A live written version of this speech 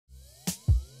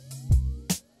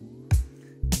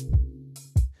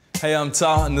Hey, I'm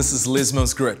Ta, and this is Les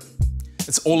Mills Grit.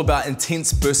 It's all about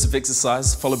intense bursts of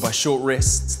exercise followed by short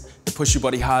rests that push your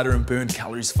body harder and burn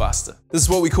calories faster. This is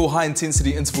what we call high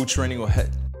intensity interval training, or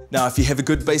HIIT. Now, if you have a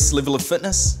good base level of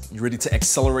fitness, you're ready to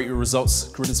accelerate your results,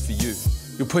 Grit is for you.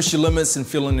 You'll push your limits and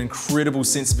feel an incredible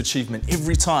sense of achievement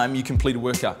every time you complete a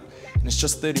workout, and it's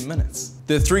just 30 minutes.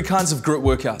 There are three kinds of Grit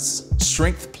workouts: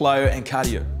 strength, plyo, and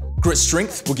cardio. Grit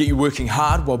strength will get you working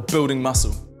hard while building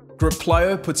muscle. Grit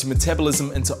plyo puts your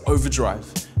metabolism into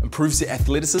overdrive, improves your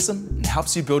athleticism, and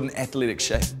helps you build an athletic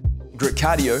shape. Grit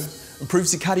cardio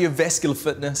improves your cardiovascular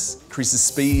fitness, increases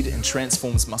speed, and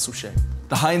transforms muscle shape.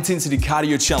 The high intensity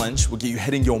cardio challenge will get you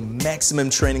hitting your maximum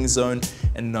training zone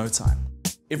in no time.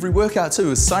 Every workout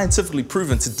too is scientifically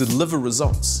proven to deliver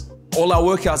results. All our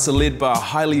workouts are led by our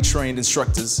highly trained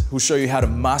instructors who will show you how to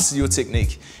master your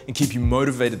technique and keep you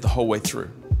motivated the whole way through.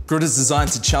 Grit is designed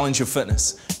to challenge your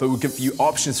fitness, but will give you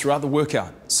options throughout the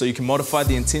workout so you can modify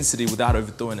the intensity without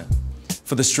overdoing it.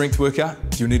 For the strength workout,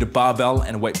 you'll need a barbell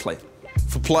and a weight plate.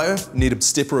 For plyo, you need a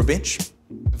step or a bench.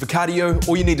 For cardio,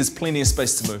 all you need is plenty of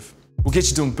space to move. We'll get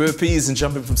you doing burpees and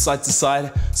jumping from side to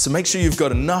side, so make sure you've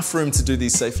got enough room to do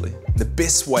these safely. The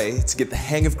best way to get the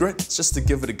hang of Grit is just to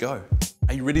give it a go.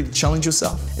 Are you ready to challenge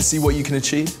yourself and see what you can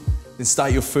achieve? Then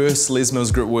start your first Les Mills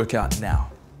Grit workout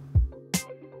now.